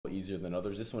easier than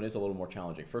others. This one is a little more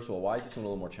challenging. First of all, why is this one a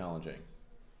little more challenging?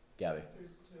 Gabby?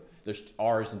 There's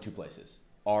R is in 2 places.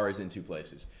 R is in 2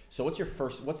 places. So what's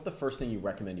the first thing you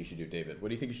recommend you should do, David? What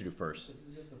do you think you should do first? This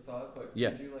is just a thought, but yeah.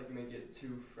 Could you like make it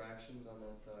 2 fractions on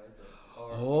that side?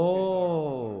 Like R,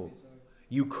 oh. R,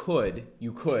 You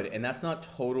could, and that's not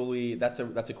totally, that's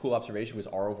a cool observation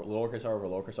because lowercase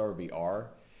r would be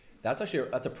R. That's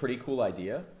a pretty cool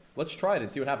idea. Let's try it and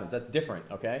see what happens. That's different,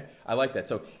 okay? I like that.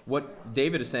 So what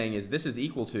David is saying is this is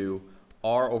equal to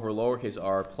R over lowercase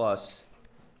r plus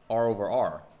R over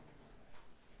R.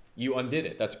 You undid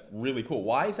it. That's really cool.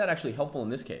 Why is that actually helpful in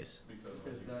this case? Because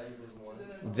that equals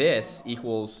 1. This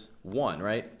equals 1,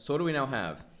 right? So what do we now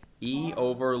have? E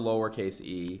over lowercase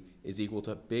e is equal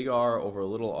to big R over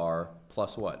little r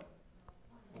plus what?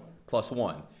 1. Plus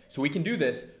 1. So we can do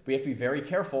this, but we have to be very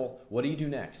careful. What do you do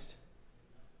next?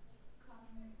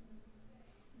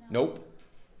 Nope.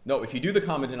 No, if you do the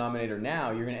common denominator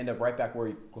now, you're going to end up right back where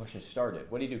your question started.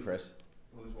 What do you do, Chris?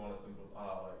 We just want to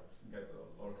get the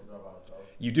lowercase r by itself.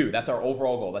 You do. That's our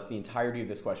overall goal. That's the entirety of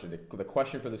this question. The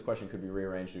question for this question could be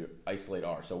rearranged to isolate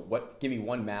r. So give me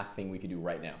one math thing we could do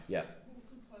right now. Yes?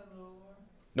 Multiply little r.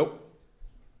 Nope.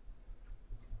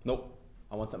 Nope.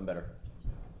 I want something better.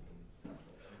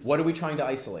 What are we trying to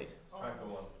isolate? Subtract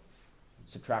 1.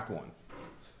 Subtract 1.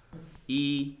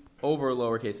 E over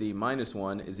lowercase e minus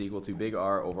 1 is equal to big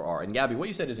R over R. And Gabby, what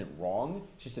you said isn't wrong.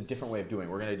 It's just a different way of doing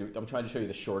it. I'm trying to show you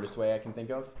the shortest way I can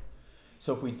think of.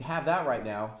 So if we have that right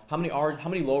now, how many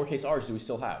lowercase r's do we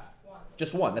still have? 1.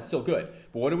 Just 1. That's still good.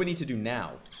 But what do we need to do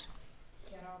now?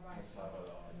 Get r by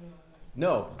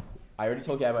No. I already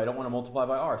told Gabby I don't want to multiply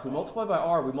by r. If we multiply by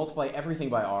r, we multiply everything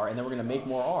by r, and then we're going to make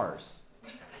more r's.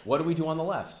 What do we do on the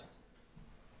left?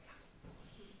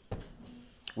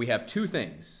 We have 2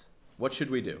 things. What should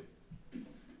we do?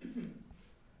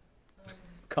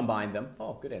 Combine them.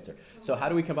 Oh, good answer. So how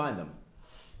do we combine them?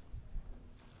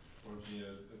 You need a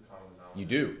common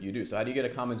denominator. You do. So how do you get a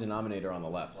common denominator on the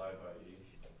left? Multiply by e.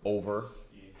 Over.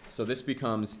 E. So this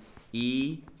becomes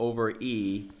e over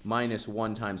e minus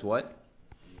 1 times what?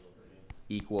 E over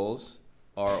e. Equals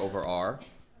r over r.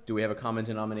 Do we have a common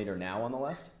denominator now on the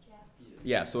left?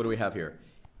 Yeah, so what do we have here?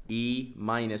 E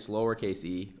minus lowercase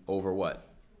e over what?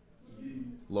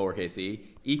 Lowercase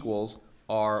e equals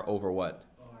r over what?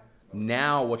 R.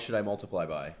 Now what should I multiply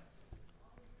by?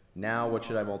 Now what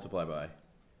should I multiply by?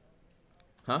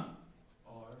 Huh?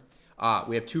 R.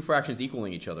 We have 2 fractions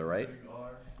equaling each other, right? Big R.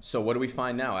 So what do we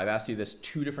find now? I've asked you this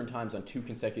 2 different times on 2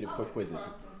 consecutive quick quizzes.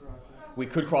 We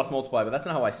could cross multiply, but that's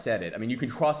not how I said it. I mean, you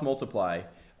can cross multiply,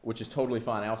 which is totally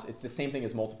fine. It's the same thing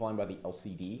as multiplying by the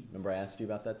LCD. Remember I asked you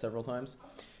about that several times?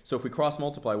 So if we cross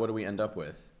multiply, what do we end up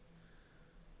with?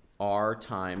 R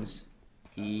times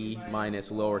e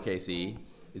minus lowercase e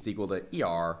is equal to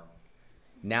ER.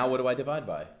 Now what do I divide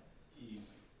by? E.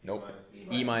 Nope.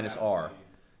 E minus R.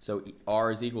 So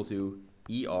R is equal to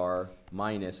ER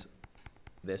minus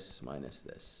this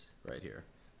right here.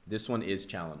 This one is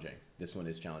challenging. This one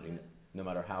is challenging no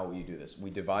matter how you do this.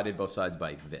 We divided both sides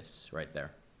by this right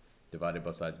there. Divided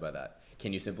both sides by that.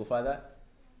 Can you simplify that?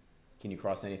 Can you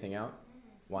cross anything out?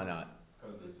 Why not?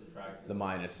 Because it's subtracted. The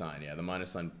minus sign, yeah. The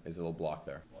minus sign is a little block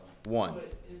there. 1. So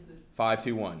is it 5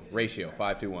 to 1. Ratio,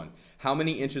 5 to 1. How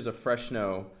many inches of fresh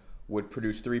snow would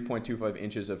produce 3.25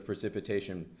 inches of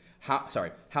precipitation?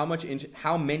 How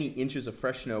many inches of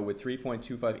fresh snow would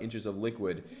 3.25 inches of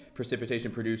liquid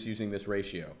precipitation produce using this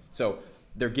ratio? So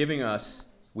they're giving us,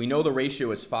 we know the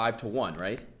ratio is 5 to 1,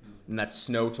 right? And that's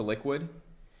snow to liquid.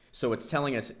 So it's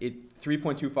telling us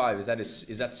 3.25,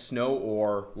 is that snow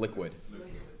or liquid?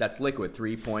 Liquid. That's liquid,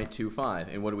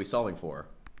 3.25. And what are we solving for?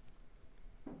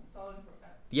 solving for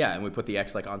x? Yeah, and we put the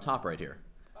x like on top right here.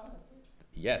 Oh, that's it.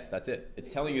 Yes, that's it.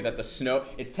 It's telling you that the snow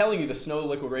to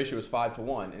liquid ratio is 5 to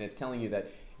 1, and it's telling you that,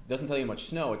 it doesn't tell you how much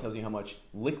snow, it tells you how much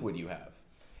liquid you have.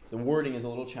 The wording is a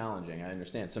little challenging, I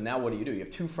understand. So now what do? You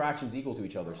have 2 fractions equal to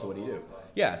each other, so what do?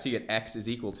 Yeah, so you get x is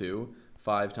equal to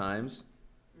 5 times,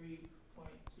 3.25.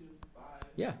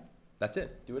 yeah, that's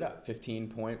it. Do it out. 15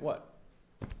 point what?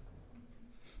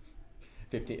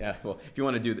 15, well, if you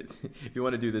want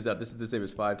to do this out, this is the same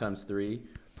as 5 times 3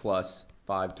 plus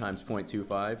 5 times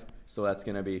 0.25. So that's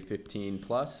going to be 15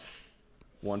 plus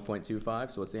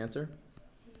 1.25. So what's the answer?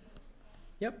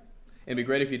 Yep. It'd be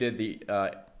great if you did the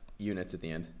units at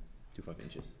the end. 25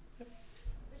 inches. Yep.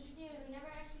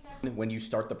 When you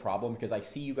start the problem, because I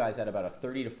see you guys at about a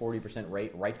 30 to 40%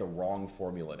 rate, write the wrong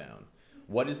formula down.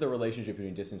 What is the relationship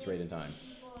between distance, rate, and time?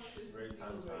 Rate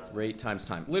times time. Rate times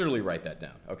time. Literally write that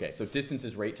down. Okay, so distance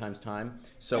is rate times time.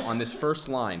 So on this first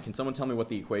line, can someone tell me what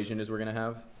the equation is we're going to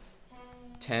have?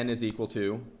 10 is equal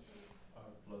to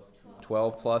Plus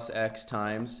 12 plus x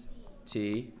times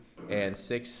t, and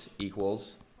 6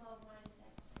 equals, 12 minus x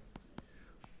times t.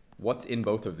 what's in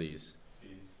both of these? T.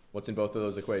 What's in both of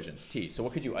those equations? T. So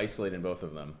what could you isolate in both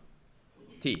of them?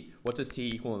 T. What does t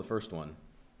equal in the first one?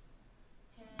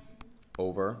 10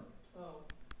 Over. 12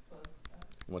 plus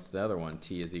x. What's the other one?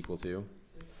 T is equal to?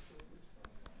 6 over 12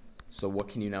 minus So what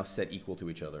can you now set equal to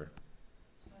each other?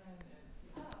 10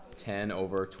 and 10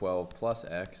 over 12 plus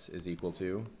x is equal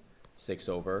to 6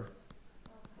 over.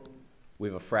 We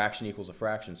have a fraction equals a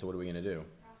fraction, so what are we going to do?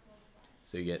 cross multiply.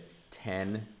 So you get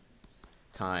 10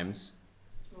 times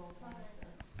 12 minus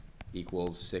x.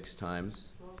 equals 6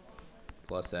 times 12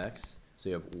 plus plus x. So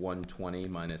you have 120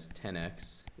 minus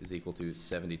 10x is equal to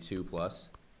 72 plus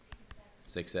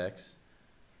 6x.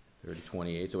 30 to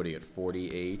 28. So what do you get?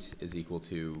 48 is equal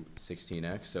to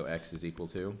 16x. So x is equal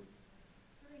to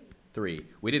 3.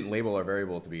 We didn't label our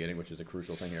variable at the beginning, which is a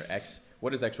crucial thing here. X.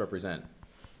 What does x represent?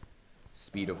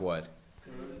 Speed of what?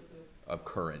 speed Of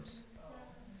current.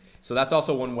 So that's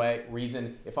also one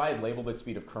reason. If I had labeled it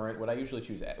speed of current, would I usually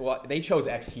choose x? Well, they chose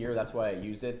x here. That's why I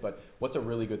used it. But what's a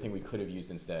really good thing we could have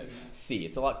used instead? C.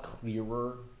 It's a lot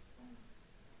clearer.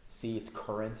 C. It's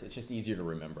current. It's just easier to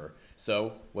remember.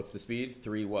 So what's the speed?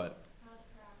 3 what?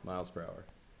 Miles per hour.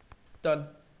 Done.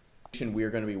 We're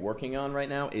going to be working on right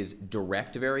now is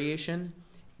direct variation.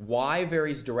 Y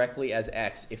varies directly as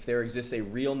x if there exists a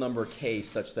real number k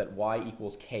such that y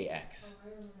equals kx.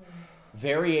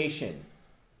 Variation.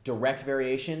 Direct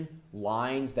variation,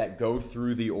 lines that go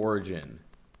through the origin.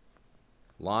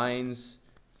 Lines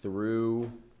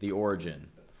through the origin.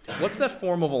 What's that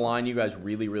form of a line you guys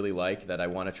really, really like that I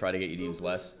want to try to get you to use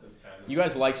less? You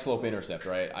guys like slope-intercept,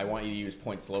 right? I want you to use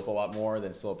point-slope a lot more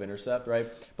than slope-intercept, right?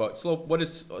 But slope, what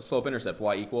is slope-intercept?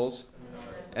 Y equals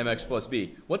mx plus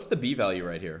b. What's the b value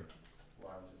right here?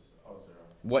 Y just, 0.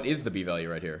 What is the b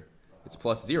value right here? It's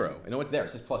plus 0. I know it's there.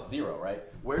 It's just plus 0, right?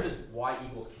 Where does y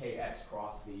equals kx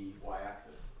cross the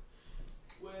y-axis?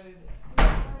 when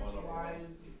over y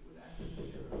is equal to x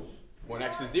is 0. When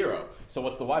x is 0. So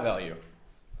what's the y value?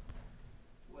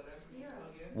 Whatever you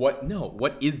plug in. What? No.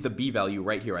 What is the b value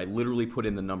right here? I literally put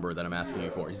in the number that I'm asking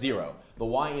you for. 0. The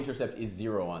y-intercept is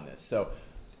 0 on this. So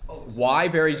y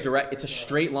varies direct. It's a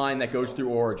straight line that goes through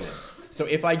origin. So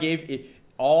if I gave it,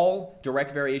 all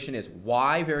direct variation is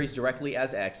y varies directly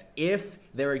as x if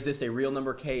there exists a real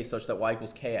number k such that y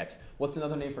equals kx. What's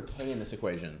another name for k in this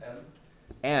equation?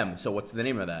 M. So what's the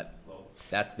name of that? Slope.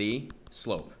 That's the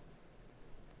slope.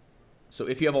 So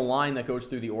if you have a line that goes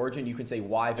through the origin, you can say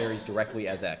y varies directly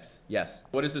as x. Yes.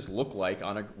 What does this look like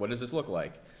on a? What does this look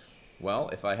like? Well,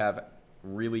 if I have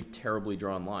really terribly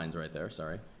drawn lines right there,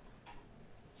 sorry.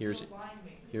 Here's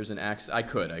an axis. I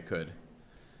could.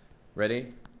 Ready?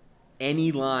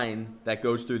 Any line that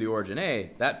goes through the origin.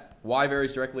 Hey, that y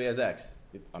varies directly as x.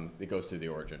 It goes through the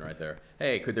origin right there.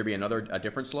 Hey, could there be a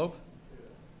different slope?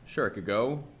 Sure, it could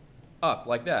go up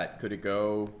like that. Could it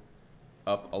go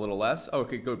up a little less? Oh,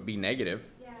 it could be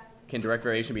negative. Yeah. Can direct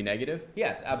variation be negative?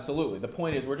 Yes, absolutely. The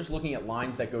point is we're just looking at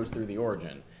lines that goes through the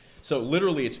origin. So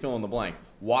literally it's fill in the blank.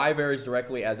 Y varies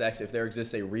directly as x if there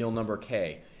exists a real number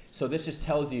k. So this just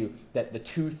tells you that the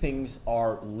two things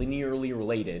are linearly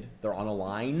related. They're on a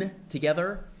line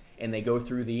together and they go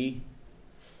through the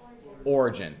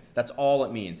origin. That's all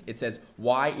it means. It says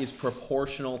y is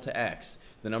proportional to x.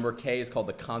 The number k is called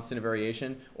the constant of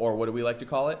variation, or what do we like to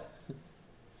call it?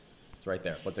 It's right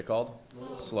there. What's it called?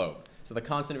 Slope. So the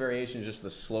constant of variation is just the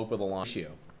slope of the line.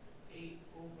 Ratio. 8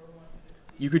 over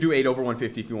 150. You could do 8 over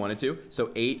 150 if you wanted to.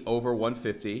 So 8 over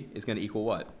 150 is going to equal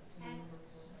what? 10 over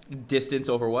 400. Distance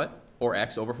over what? Or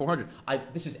x over 400.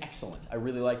 This is excellent. I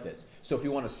really like this. So if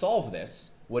you want to solve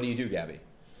this, what do, Gabby?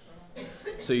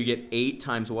 So you get 8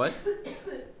 times what?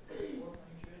 400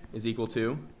 Is equal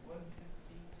to 150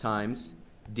 times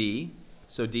d.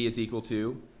 So d is equal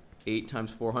to 8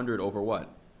 times 400 over what?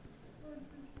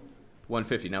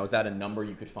 150. Now is that a number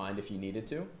you could find if you needed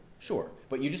to? Sure.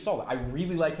 But you just saw that. I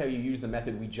really like how you use the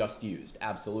method we just used.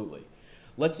 Absolutely.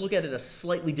 Let's look at it a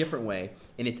slightly different way,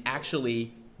 and it's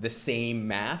actually the same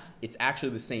math. It's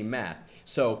actually the same math.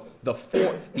 So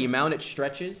the amount it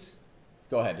stretches.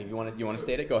 Go ahead. If you want to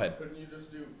state it, go ahead. Couldn't you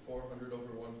just do 400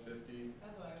 over 150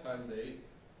 That's what I times 8?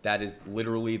 That is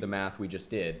literally the math we just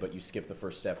did, but you skipped the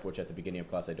first step, which at the beginning of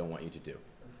class I don't want you to do.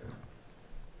 Okay.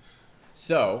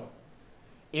 So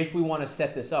if we want to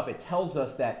set this up, it tells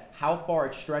us that how far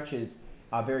it stretches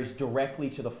varies directly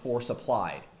to the force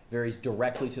applied. Varies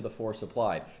directly to the force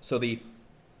applied. So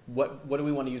what do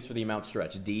we want to use for the amount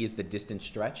stretched? D is the distance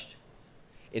stretched.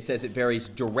 It says it varies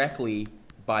directly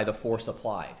by the force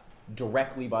applied.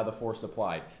 Directly by the force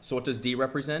applied. So what does D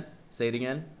represent? Say it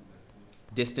again.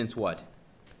 Distance what?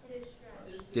 It is stretched.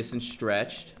 Distance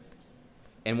stretched.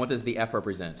 And what does the F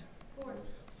represent? Force.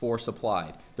 Force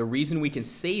applied. The reason we can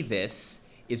say this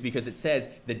is because it says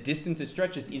the distance it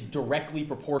stretches is directly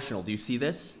proportional. Do you see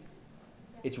this?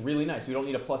 It's really nice. We don't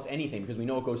need to plus anything because we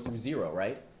know it goes through 0,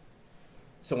 right?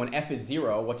 So when F is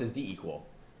 0, what does D equal?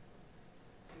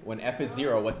 When F is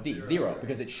 0, what's D? 0,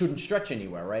 because it shouldn't stretch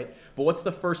anywhere, right? But what's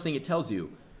the first thing it tells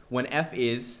you? When F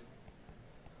is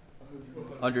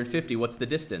 150, what's the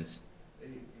distance?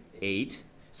 8.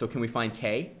 So can we find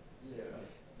K? Yeah.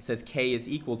 It says K is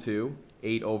equal to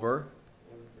 8 over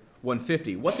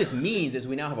 150. What this means is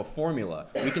we now have a formula.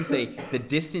 We can say the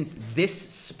distance this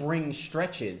spring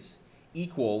stretches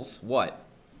equals what?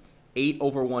 8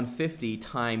 over 150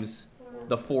 times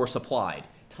the force applied.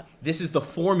 This is the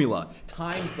formula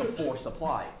times the force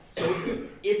applied. So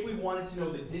if we wanted to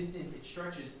know the distance it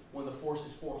stretches when the force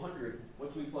is 400,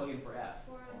 what do we plug in for F?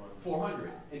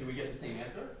 400. And do we get the same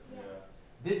answer? Yeah.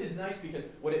 This is nice because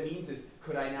what it means is,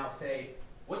 could I now say,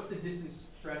 what's the distance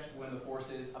stretched when the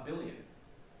force is 1 billion?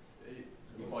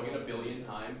 You plug in 1 billion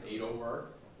times 8 over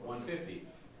 150.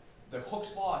 The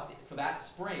Hooke's law for that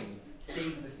spring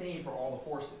stays the same for all the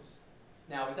forces.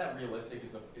 Now, is that realistic?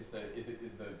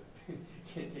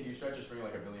 Can you stretch a spring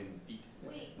like 1 billion feet?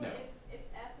 Wait, No. but if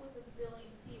F was 1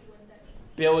 billion feet, wouldn't that mean?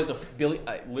 Bill is a billion.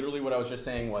 Literally, what I was just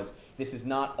saying was this is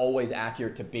not always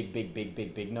accurate to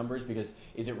big numbers because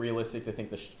is it realistic to think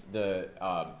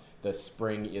the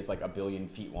spring is like 1 billion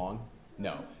feet long?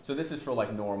 No. So this is for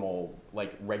like normal,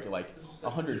 like regular, like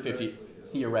 150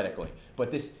 theoretically.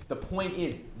 But the point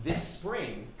is this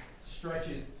spring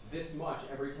stretches this much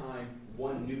every time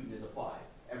 1 Newton is applied.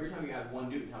 Every time you add 1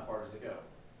 Newton, how far does it go?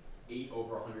 8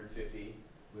 over 150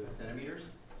 with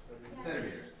centimeters? Yeah.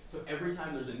 Centimeters. So every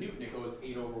time there's a Newton, it goes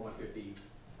 8 over 150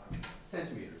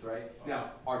 centimeters, right?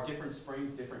 Now, are different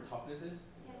springs different toughnesses?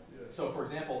 Yes. So for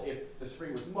example, if the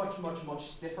spring was much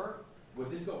stiffer,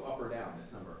 would this go up or down,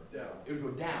 this number? Down. It would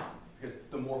go down, because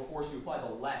the more force you apply, the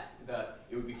less,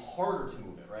 it would be harder to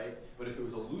move it, right? But if it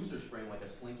was a looser spring, like a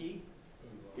slinky,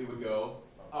 it would go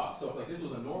up. So if like this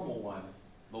was a normal one,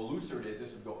 the looser it is,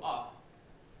 this would go up.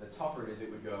 The tougher it is,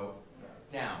 it would go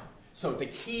down. So the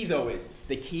key though is,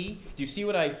 do you see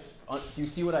what I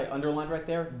underlined right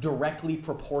there? Directly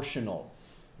proportional.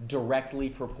 Directly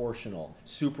proportional.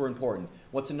 Super important.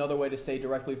 What's another way to say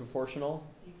directly proportional?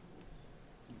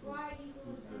 Y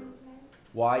equals M10.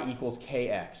 Y equals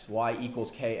kx. Y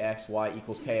equals kx. Y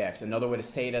equals kx. Another way to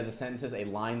say it as a sentence is a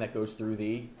line that goes through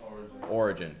the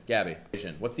origin. Gabby,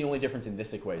 what's the only difference in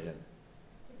this equation?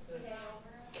 It's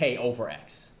K over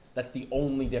x. That's the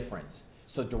only difference.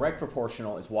 So direct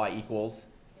proportional is y equals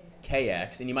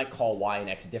kx, and you might call y and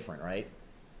x different, right?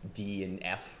 D and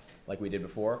f, like we did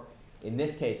before. In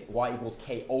this case, y equals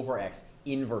k over x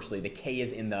inversely. The k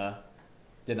is in the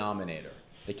denominator.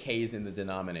 The k is in the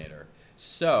denominator.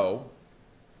 So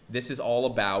this is all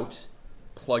about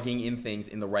plugging in things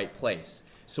in the right place.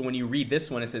 So when you read this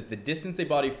one, it says the distance a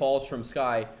body falls from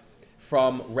sky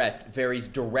from rest varies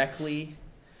directly.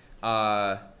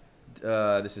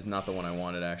 This is not the one I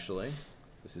wanted, actually.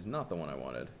 This is not the one I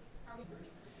wanted.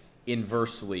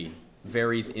 Inversely.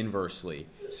 Varies inversely.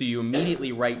 So you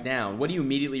immediately write down, what do you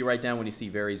immediately write down when you see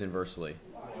varies inversely?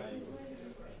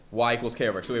 Y equals k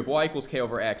over x. So we have y equals k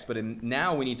over x, but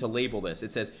now we need to label this.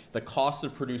 It says the cost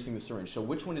of producing the syringe. So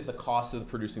which one is the cost of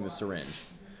producing the syringe?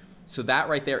 So that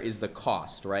right there is the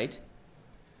cost, right?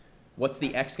 What's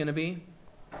the x going to be?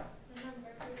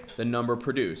 The number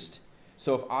produced.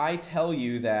 So if I tell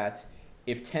you that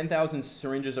if 10,000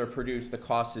 syringes are produced, the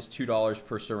cost is $2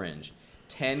 per syringe.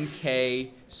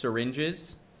 10K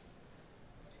syringes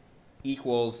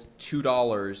equals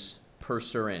 $2 per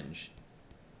syringe.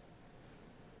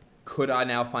 Could I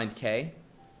now find K?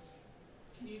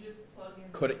 Can you just plug in?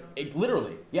 Could it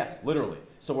literally? Yes, literally.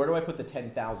 So where do I put the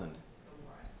 10,000?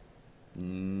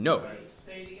 No. Wait,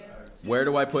 say it again. Where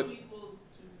do I put- Two equals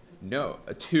two. No,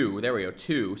 a 2. There we go.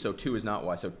 2. So 2 is not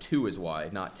y. So 2 is y,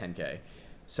 not 10K.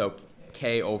 So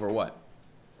K over what?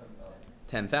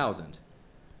 10,000.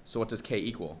 So what does K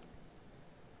equal?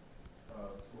 2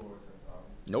 over 10,000.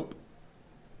 Nope.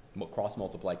 Cross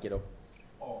multiply, kiddo.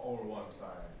 Oh, over one side.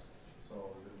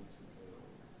 So then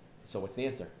 2K So what's the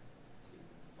answer?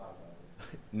 over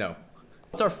 5,000. No.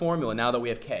 What's our formula now that we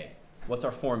have K? What's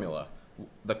our formula?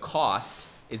 The cost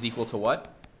is equal to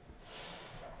what?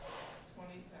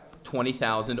 20,000.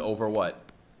 20,000 over what?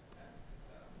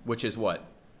 Which is what?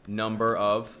 Number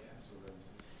of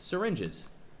syringes.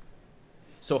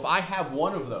 So if I have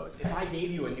one of those, if I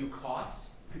gave you a new cost,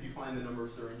 could you find the number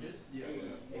of syringes? Yeah.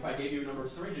 If I gave you a number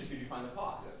of syringes, could you find the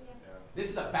cost? Yeah. This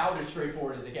is about as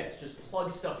straightforward as it gets. Just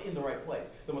plug stuff in the right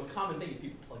place. The most common thing is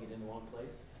people plug it in the wrong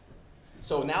place.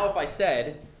 So now if I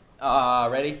said,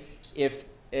 ready? If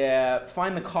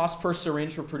find the cost per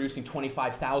syringe for producing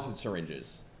 25,000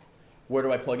 syringes, where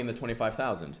do I plug in the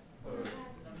 25,000?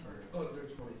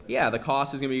 Yeah, the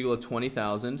cost is going to be equal to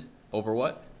 20,000 over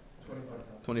what?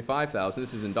 25,000.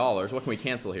 This is in dollars. What can we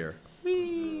cancel here?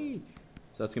 Whee!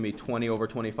 So that's going to be 20 over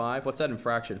 25. What's that in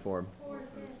fraction form? 4/5.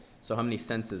 So how many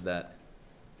cents is that?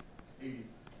 80.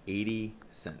 80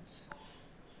 cents.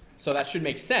 So that should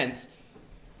make sense.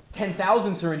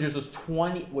 10,000 syringes was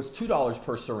 $2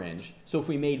 per syringe. So if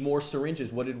we made more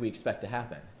syringes, what did we expect to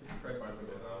happen? Price went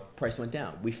down. Price went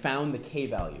down. We found the K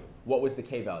value. What was the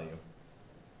K value?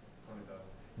 20,000.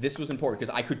 This was important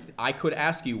because I could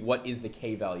ask you what is the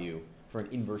K value for an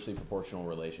inversely proportional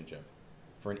relationship.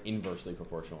 For an inversely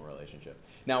proportional relationship.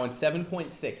 Now in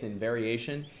 7.6 in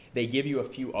variation, they give you a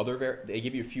few other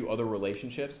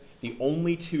relationships. The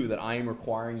only two that I am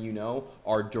requiring you know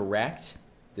are direct,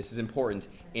 this is important,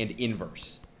 and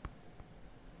inverse.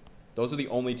 Those are the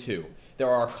only two. There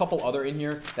are a couple other in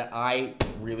here that I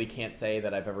really can't say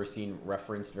that I've ever seen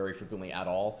referenced very frequently at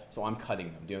all, so I'm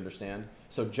cutting them. Do you understand?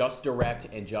 So just direct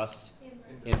and just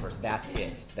inverse. That's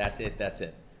it. That's it. That's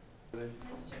it.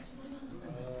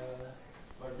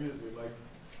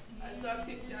 I saw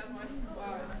kicked out of my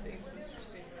squad. Thanks, Mr.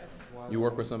 Seamon. You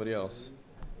work with somebody else.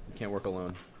 You can't work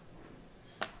alone.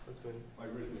 That's good.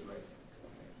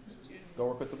 Go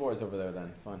work with the boys over there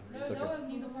then. Fun. No, It's okay. no one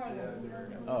needs a part of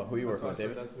it. Oh, who are you working with,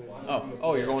 David? That's me.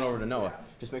 Oh, you're going over to Noah.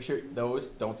 Just make sure those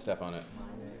don't step on it.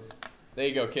 There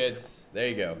you go, kids. There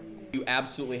you go. You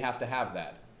absolutely have to have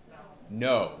that.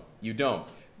 No, you don't.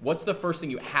 What's the first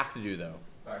thing you have to do though?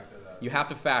 Factor that. You have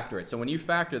to factor it. So when you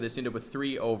factor this, you end up with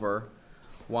 3 over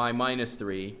y minus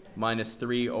 3 minus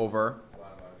 3 over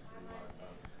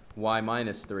y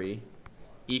minus 3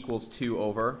 equals 2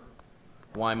 over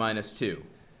y minus 2.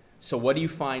 So what do you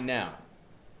find now?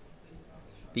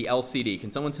 The LCD.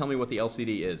 Can someone tell me what the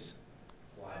LCD is?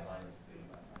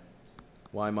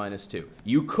 Y minus 2.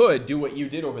 You could do what you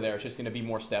did over there. It's just going to be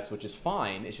more steps, which is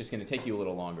fine. It's just going to take you a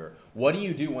little longer. What do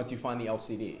you do once you find the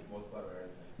LCD?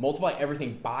 Multiply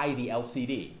everything by the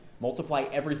LCD. Multiply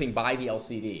everything by the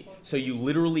LCD. So you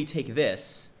literally take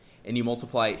this and you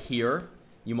multiply it here,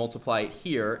 you multiply it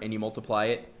here, and you multiply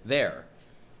it there.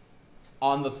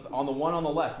 On the one on the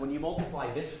left, when you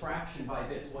multiply this fraction by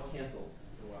this, what cancels?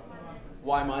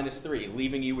 Y minus 3,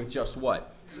 leaving you with just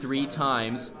what? 3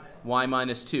 times y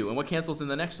minus 2. And what cancels in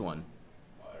the next one?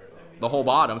 The whole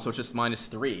bottom, so it's just minus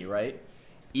 3, right?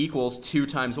 Equals 2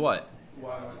 times what?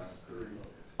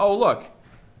 Oh, look.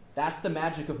 That's the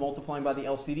magic of multiplying by the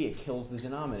LCD. It kills the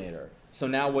denominator. So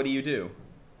now what do?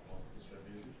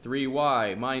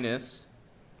 3y minus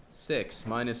 6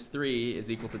 minus 3 is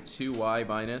equal to 2y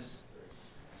minus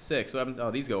 6. What happens?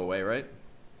 Oh, these go away, right?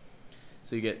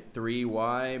 So you get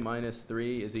 3y minus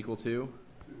 3 is equal to?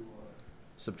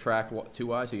 Subtract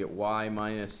 2y, so you get y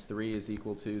minus 3 is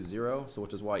equal to 0. So what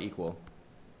does y equal?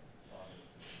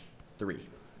 3.